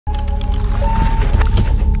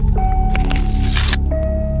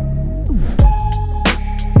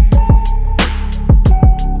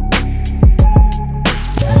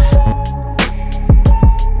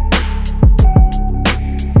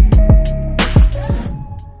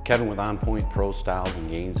Kevin with On Point Pro Styles in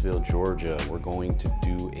Gainesville, Georgia. We're going to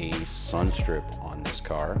do a sun strip on this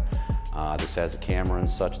car. This has a camera and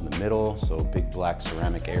such in the middle, so big black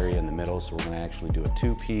ceramic area in the middle, so we're going to actually do a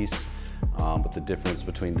two-piece. But the difference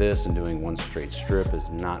between this and doing one straight strip is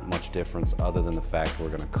not much difference other than the fact we're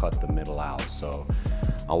going to cut the middle out. So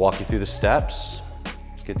I'll walk you through the steps.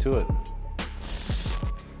 Let's get to it.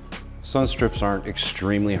 Sun strips aren't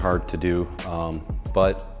extremely hard to do,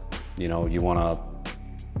 but you know, you want to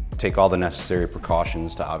take all the necessary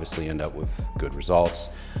precautions to obviously end up with good results.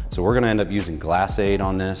 So we're going to end up using glass aid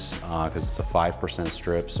on this because it's a 5%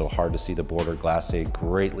 strip, so hard to see the border. Glass aid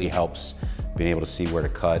greatly helps being able to see where to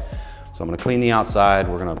cut. So I'm going to clean the outside,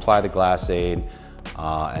 we're going to apply the glass aid,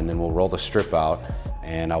 and then we'll roll the strip out,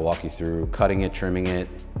 and I'll walk you through cutting it, trimming it,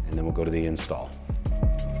 and then we'll go to the install.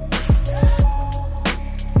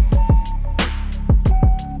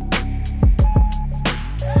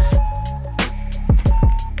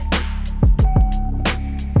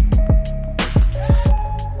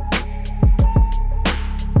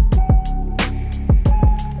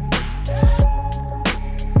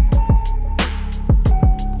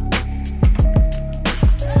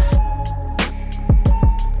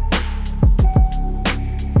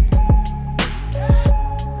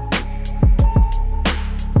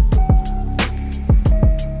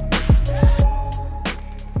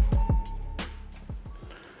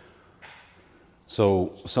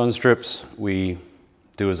 So sun strips we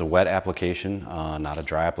do as a wet application, not a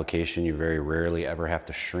dry application. You very rarely ever have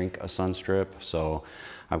to shrink a sun strip. So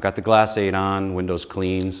I've got the glass aid on, windows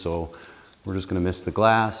clean, so we're just gonna mist the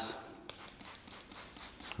glass.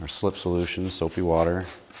 Our slip solution, soapy water.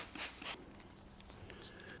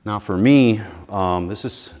 Now for me, this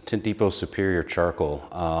is TintDepot Superior Charcoal.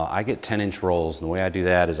 I get 10-inch rolls, and the way I do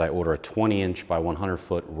that is I order a 20-inch by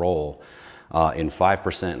 100-foot roll in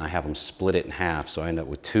 5%, and I have them split it in half, so I end up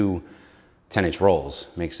with two 10-inch rolls.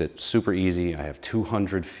 Makes it super easy. I have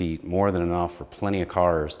 200 feet, more than enough for plenty of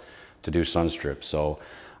cars to do sun strips. So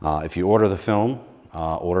if you order the film,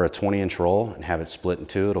 order a 20-inch roll and have it split in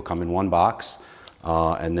two. It'll come in one box,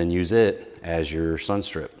 and then use it as your sun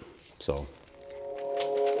strip. So.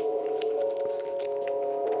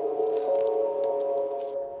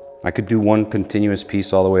 I could do one continuous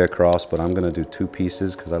piece all the way across, but I'm gonna do two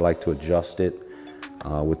pieces because I like to adjust it.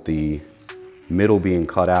 With the middle being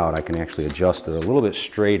cut out, I can actually adjust it a little bit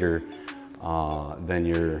straighter than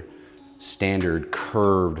your standard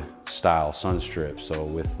curved style sun strip. So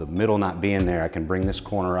with the middle not being there, I can bring this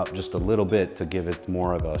corner up just a little bit to give it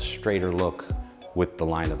more of a straighter look with the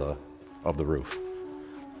line of the roof.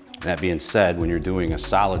 That being said, when you're doing a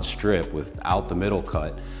solid strip without the middle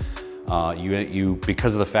cut,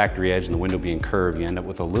 because of the factory edge and the window being curved, you end up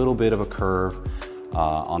with a little bit of a curve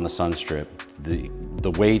on the sun strip.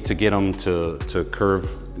 The way to get them to curve,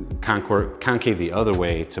 concave the other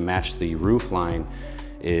way to match the roof line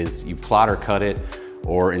is you plotter cut it,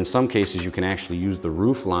 or in some cases you can actually use the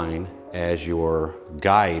roof line as your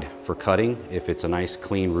guide for cutting. If it's a nice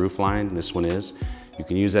clean roof line, this one is, you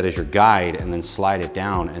can use that as your guide and then slide it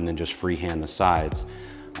down and then just freehand the sides.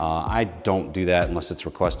 I don't do that unless it's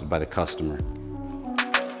requested by the customer.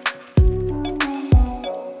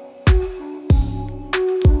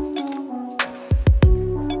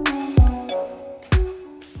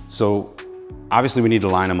 So obviously we need to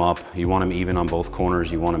line them up. You want them even on both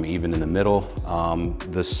corners. You want them even in the middle.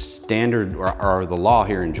 The standard or the law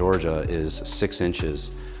here in Georgia is 6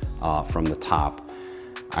 inches from the top.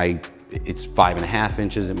 It's 5.5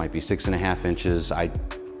 inches. It might be 6.5 inches. I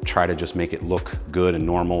try to just make it look good and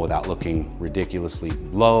normal without looking ridiculously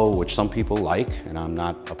low, which some people like, and I'm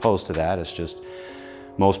not opposed to that. It's just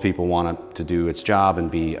most people want it to do its job and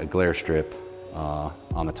be a glare strip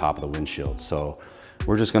on the top of the windshield. So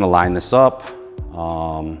we're just gonna line this up.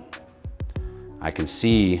 I can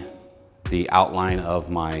see the outline of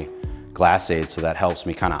my glass aid, so that helps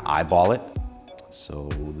me kind of eyeball it. So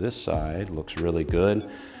this side looks really good.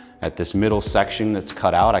 At this middle section that's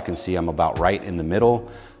cut out, I can see I'm about right in the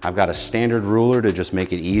middle. I've got a standard ruler to just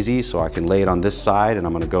make it easy, so I can lay it on this side, and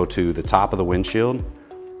I'm gonna go to the top of the windshield.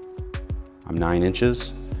 I'm 9 inches.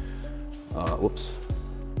 Whoops,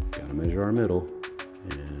 gotta measure our middle,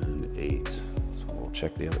 and 8. So we'll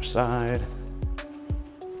check the other side.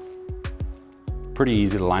 Pretty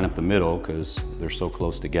easy to line up the middle because they're so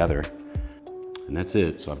close together. And that's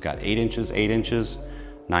it. So I've got 8 inches, 8 inches,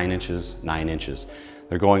 9 inches, 9 inches.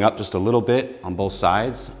 They're going up just a little bit on both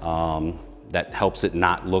sides. That helps it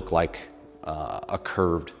not look like a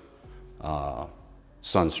curved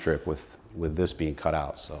sun strip with this being cut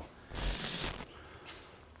out. So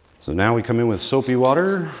now we come in with soapy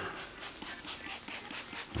water,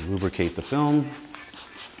 lubricate the film.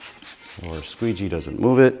 or squeegee doesn't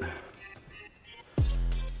move it.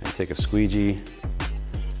 And take a squeegee,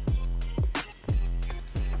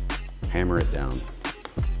 hammer it down.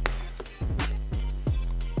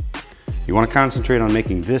 You want to concentrate on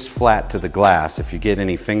making this flat to the glass. If you get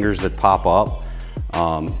any fingers that pop up,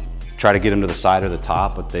 try to get them to the side or the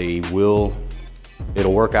top, but it'll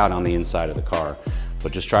work out on the inside of the car.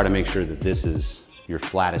 But just try to make sure that this is your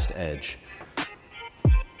flattest edge.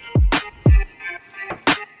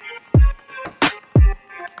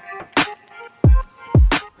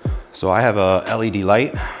 So I have a LED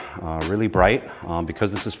light, really bright.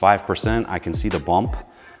 Because this is 5%, I can see the bump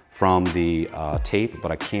from the tape,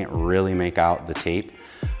 but I can't really make out the tape.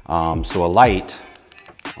 So a light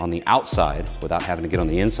on the outside without having to get on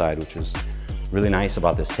the inside, which is really nice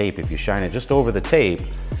about this tape. If you shine it just over the tape,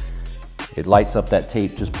 it lights up that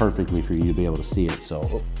tape just perfectly for you to be able to see it.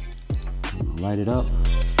 So I'm gonna light it up.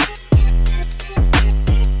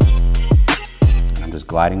 I'm just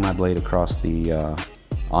gliding my blade across the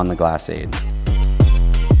on the glass aid.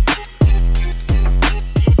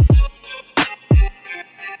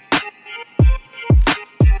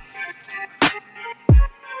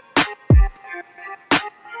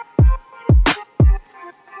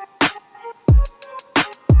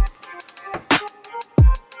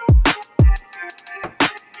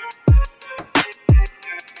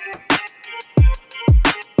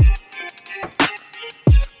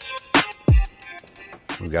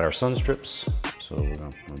 We've got our sun strips, so we're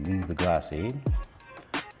going to remove the glass aid.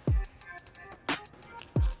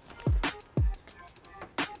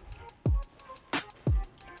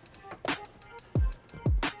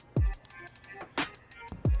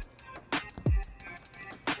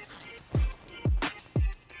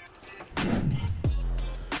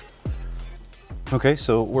 Okay,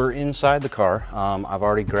 so we're inside the car. I've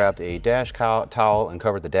already grabbed a dash towel and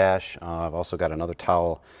covered the dash. I've also got another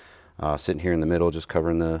towel sitting here in the middle, just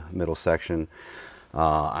covering the middle section.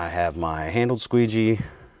 I have my handled squeegee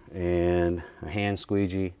and a hand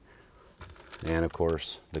squeegee, and of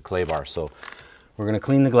course the clay bar. So we're gonna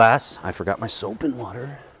clean the glass. I forgot my soap and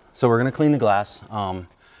water. So we're gonna clean the glass.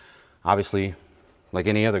 Obviously, like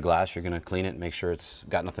any other glass, you're gonna clean it and make sure it's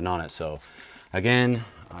got nothing on it. So again,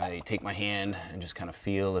 I take my hand and just kind of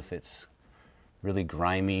feel if it's really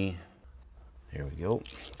grimy. There we go,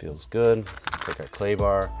 feels good. Take our clay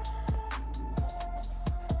bar.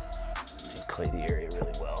 Clay the area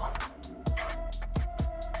really well.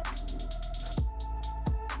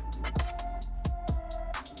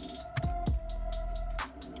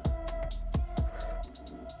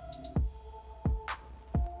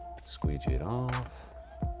 Squeegee it off.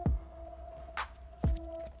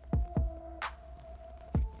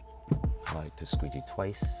 I like to squeegee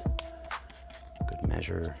twice. Good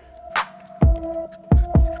measure.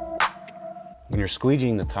 When you're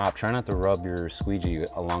squeegeeing the top, try not to rub your squeegee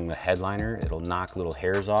along the headliner. It'll knock little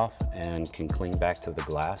hairs off and can cling back to the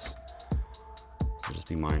glass. So just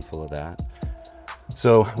be mindful of that.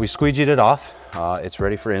 So we squeegeed it off. It's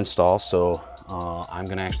ready for install. So I'm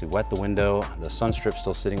gonna actually wet the window. The sun strip's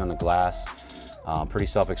still sitting on the glass. Pretty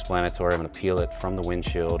self-explanatory. I'm gonna peel it from the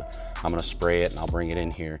windshield. I'm gonna spray it and I'll bring it in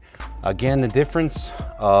here. Again, the difference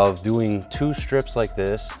of doing two strips like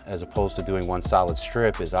this as opposed to doing one solid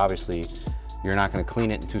strip is obviously you're not going to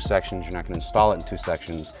clean it in two sections. You're not going to install it in two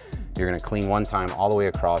sections. You're going to clean one time all the way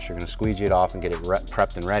across. You're going to squeegee it off and get it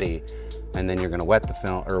prepped and ready. And then you're going to wet the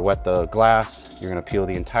film or wet the glass. You're going to peel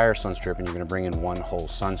the entire sun strip and you're going to bring in one whole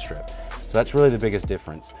sun strip. So that's really the biggest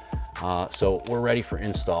difference. So we're ready for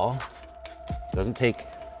install. It doesn't take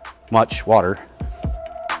much water.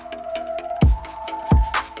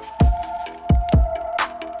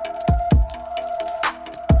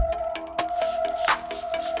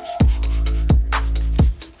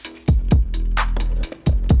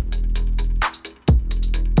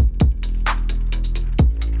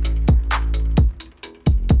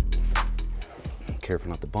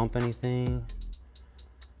 Careful not to bump anything.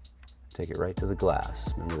 Take it right to the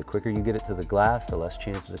glass. Remember, the quicker you get it to the glass, the less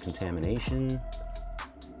chances of contamination.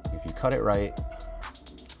 If you cut it right,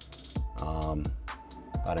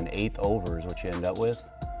 about an eighth over is what you end up with.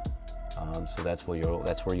 So that's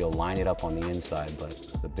where you'll line it up on the inside.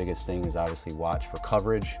 But the biggest thing is obviously watch for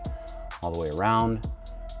coverage all the way around.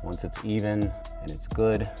 Once it's even and it's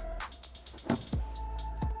good,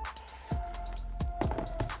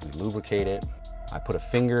 we lubricate it. I put a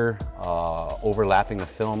finger overlapping the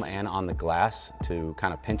film and on the glass to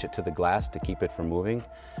kind of pinch it to the glass to keep it from moving.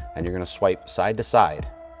 And you're gonna swipe side to side,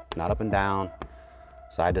 not up and down,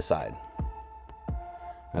 side to side.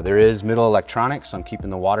 Now there is middle electronics, so I'm keeping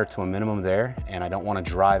the water to a minimum there, and I don't want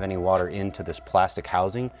to drive any water into this plastic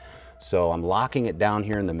housing. So I'm locking it down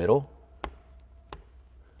here in the middle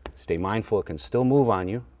Stay mindful, it can still move on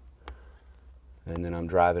you. And then I'm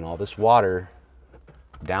driving all this water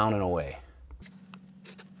down and away.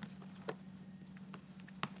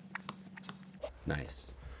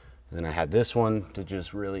 Nice. And then I have this one to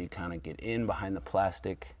just really kind of get in behind the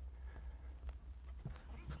plastic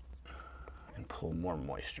and pull more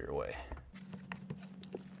moisture away.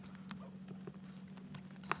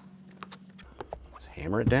 Just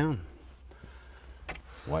hammer it down.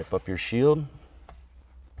 Wipe up your shield.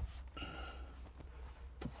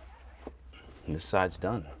 And this side's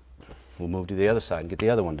done. We'll move to the other side and get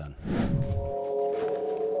the other one done.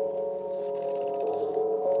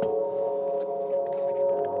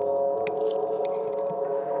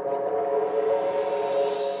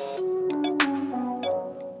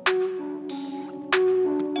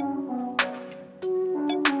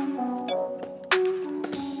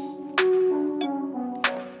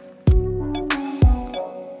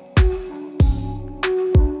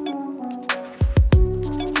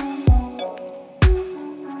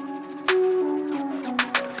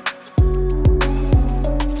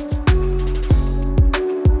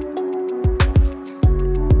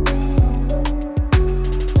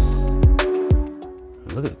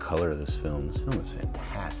 Look at the color of this film. This film is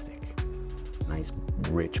fantastic. Nice,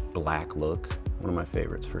 rich black look. One of my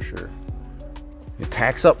favorites for sure. It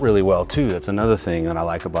tacks up really well too. That's another thing that I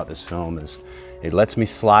like about this film is it lets me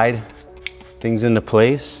slide things into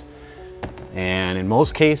place. And in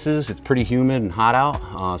most cases, it's pretty humid and hot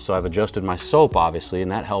out. So I've adjusted my soap obviously,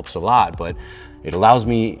 and that helps a lot, but it allows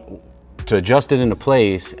me to adjust it into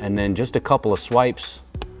place, and then just a couple of swipes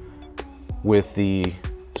with the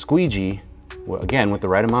squeegee, well, again, with the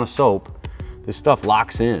right amount of soap, this stuff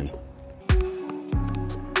locks in.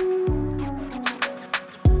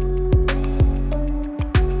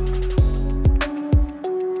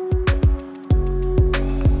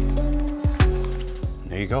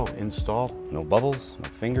 There you go, installed. No bubbles, no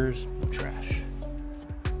fingers, no trash.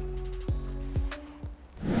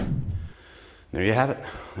 There you have it.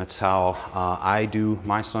 That's how I do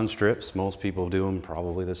my sun strips. Most people do them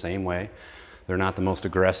probably the same way. They're not the most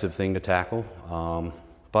aggressive thing to tackle,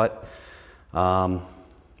 but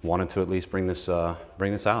wanted to at least bring this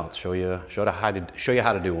out, show you how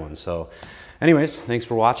to do one. So, anyways, thanks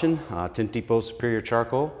for watching. TintDepot Superior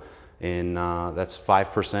Charcoal, and that's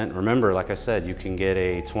 5%. Remember, like I said, you can get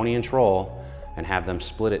a 20-inch roll and have them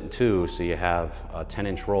split it in two, so you have a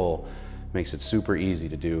 10-inch roll. Makes it super easy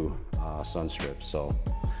to do sun strips. So,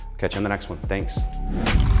 catch you on the next one. Thanks.